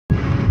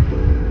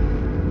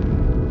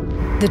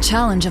The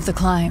challenge of the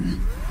climb.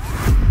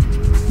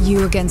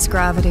 You against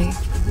gravity.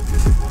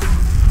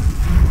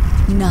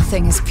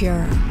 Nothing is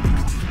pure.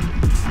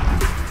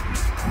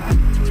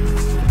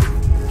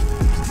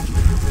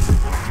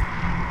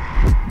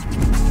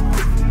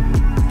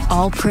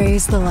 All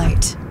praise the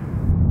light.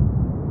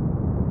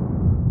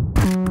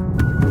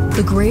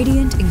 The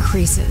gradient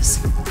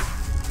increases.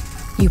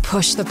 You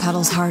push the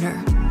pedals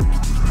harder.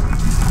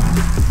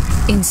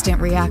 Instant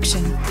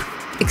reaction,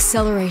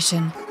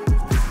 acceleration,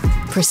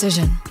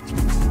 precision.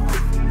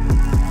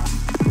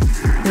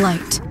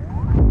 Light.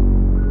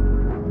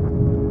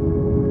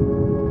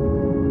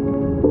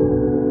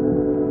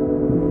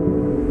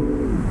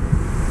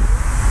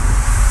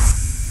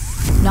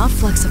 Not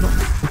flexible.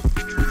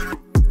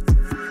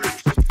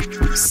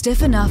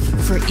 Stiff enough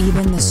for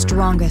even the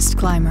strongest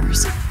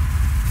climbers.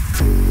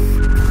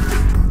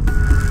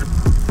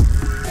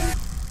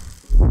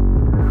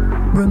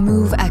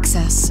 Remove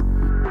excess.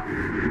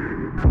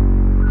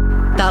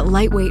 That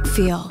lightweight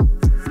feel,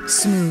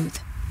 smooth.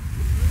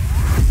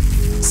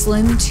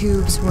 Slim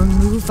tubes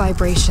remove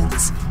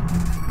vibrations.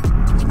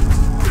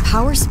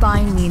 Power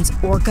spine means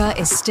Orca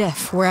is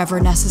stiff wherever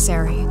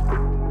necessary.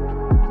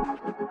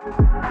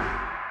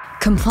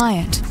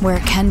 Compliant where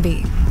it can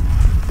be.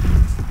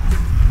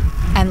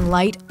 And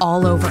light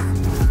all over.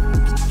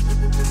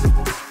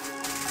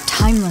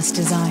 Timeless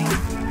design.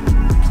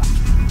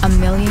 A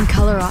million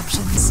color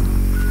options.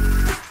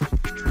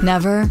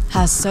 Never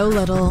has so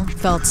little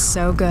felt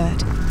so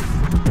good.